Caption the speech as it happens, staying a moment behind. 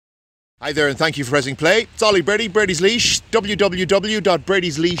Hi there and thank you for pressing play. It's Ollie Brady, Brady's Leash.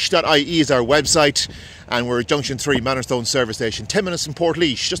 www.bradysleash.ie is our website, and we're at Junction 3 Manorstone service station, 10 minutes from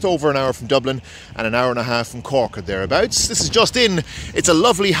Portlaoise, just over an hour from Dublin and an hour and a half from Cork or thereabouts. This is just in. It's a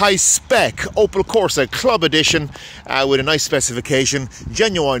lovely high-spec Opel Corsa Club edition with a nice specification,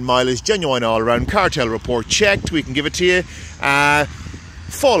 genuine mileage, genuine all-around, cartel report checked. We can give it to you.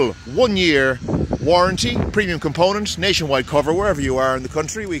 Full 1 year warranty, premium component, nationwide cover, wherever you are in the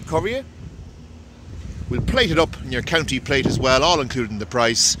country, we cover you. We'll plate it up in your county plate as well, all included in the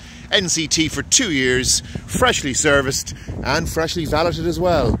price. NCT for 2 years, freshly serviced and freshly valeted as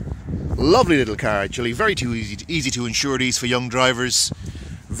well. Lovely little car actually, very easy to insure these for young drivers.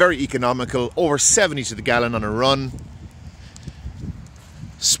 Very economical, over 70 to the gallon on a run.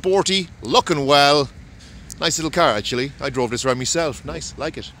 Sporty, looking well. Nice little car actually. I drove this around myself. Nice,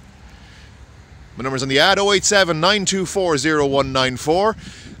 like it. My number's on the ad, 087 924 0194,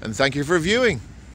 and thank you for viewing.